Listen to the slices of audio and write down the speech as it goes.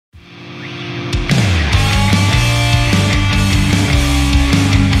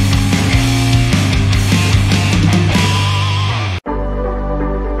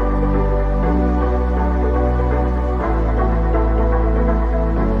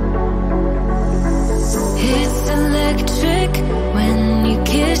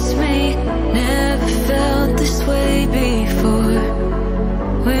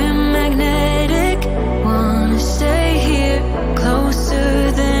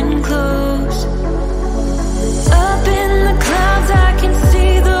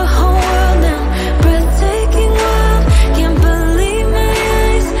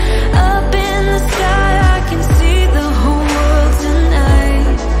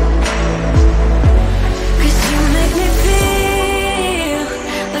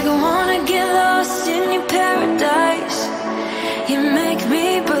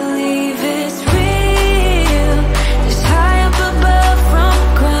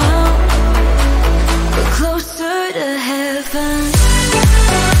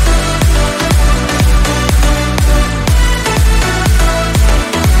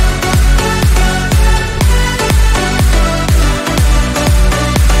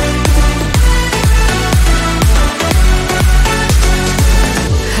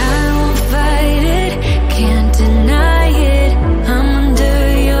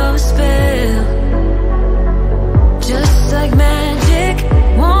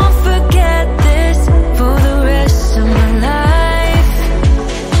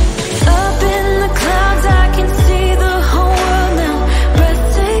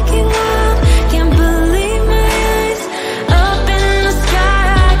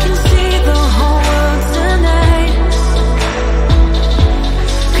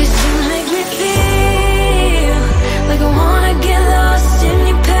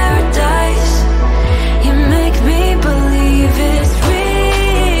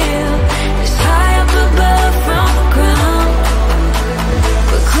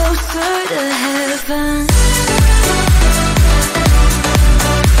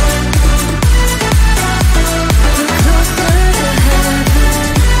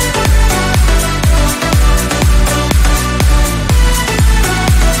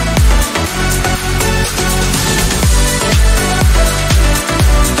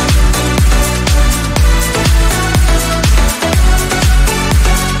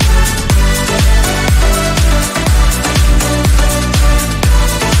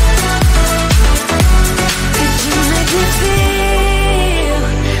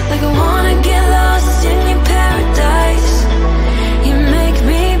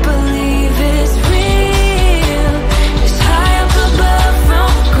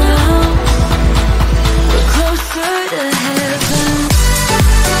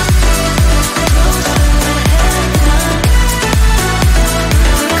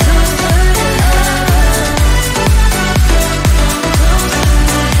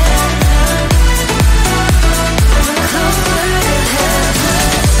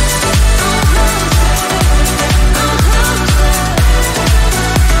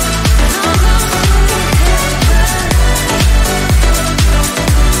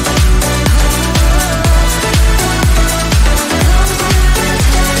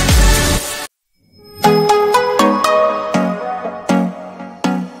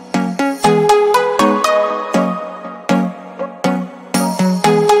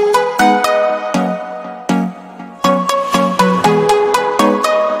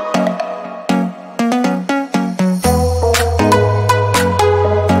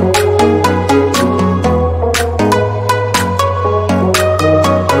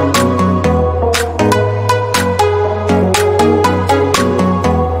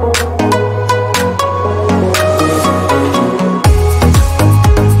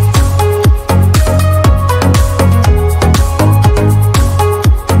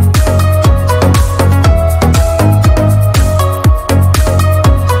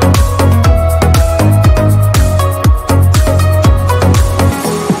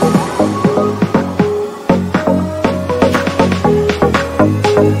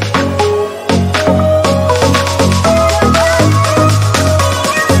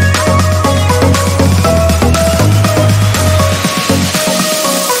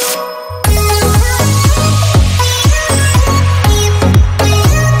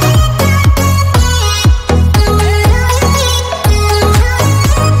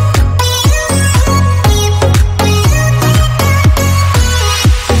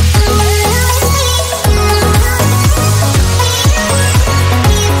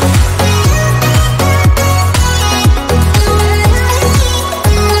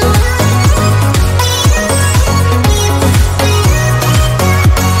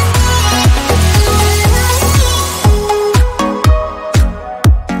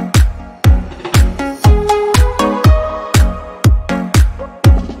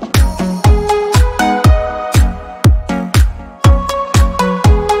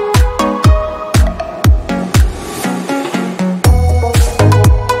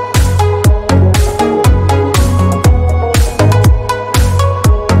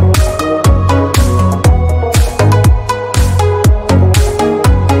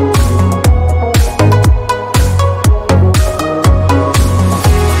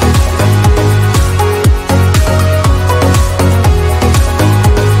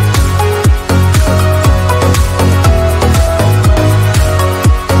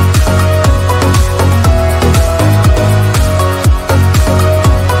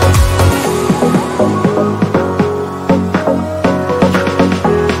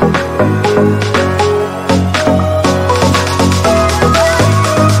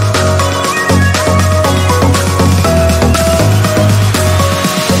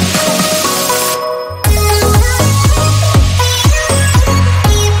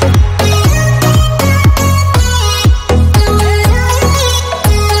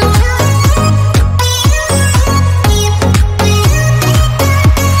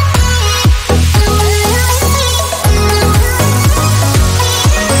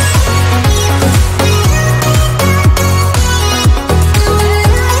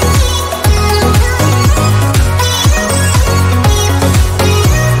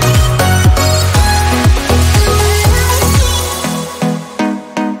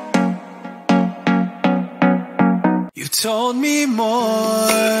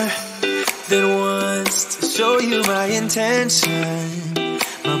you my intention.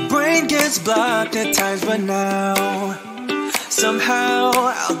 My brain gets blocked at times, but now somehow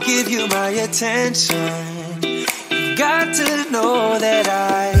I'll give you my attention. You got to know that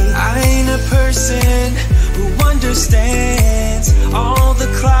I ain't a person who understands all the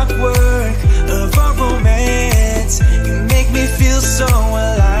clockwork of our romance. You make me feel so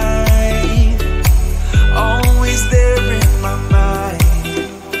alive, always there in my mind.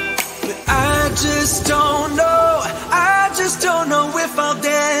 But I just don't know if I'll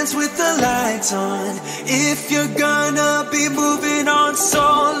dance with the lights on. If you're gonna be moving on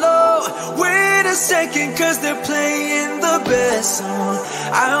solo, wait a second, cause they're playing the best song.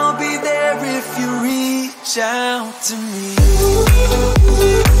 I'll be there if you reach out to me.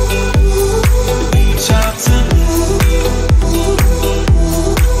 Reach out to me.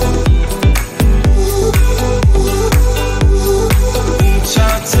 Reach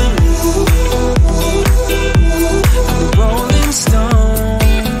out to me. I'm a rolling stone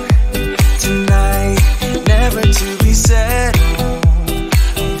tonight, never to be settled.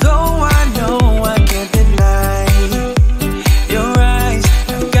 Though I know I can't deny your eyes,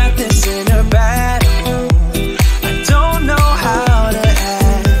 I've got this inner battle. I don't know how to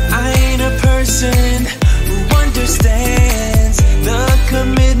act. I ain't a person who understands the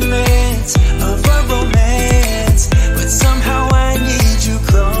commitments of a romance, but somehow I need you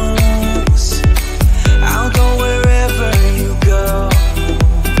close. I'll go wherever you go.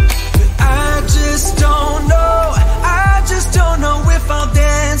 But I just don't know if I'll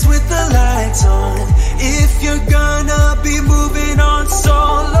dance with the lights on. If you're gonna be moving on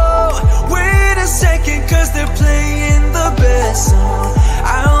solo, wait a second, cause they're playing the best song.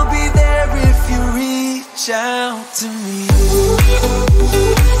 I'll be there if you reach out to me.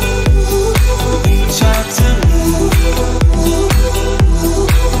 Reach out to me.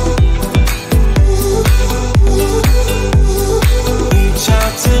 Reach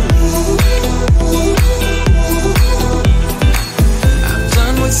out to me. I'm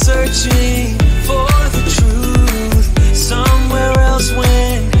done with searching for the truth somewhere else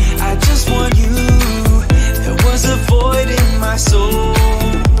when I just want you. There was a void in my soul.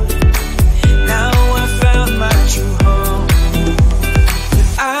 Now I found my true home. But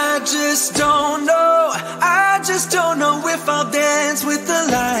I just don't know if I'll dance with the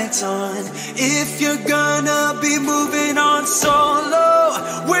lights on. If you're gonna be moving on solo,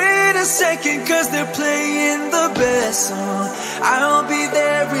 wait a second, cause they're playing the best song. I'll be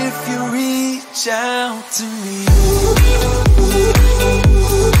there if you reach out to me.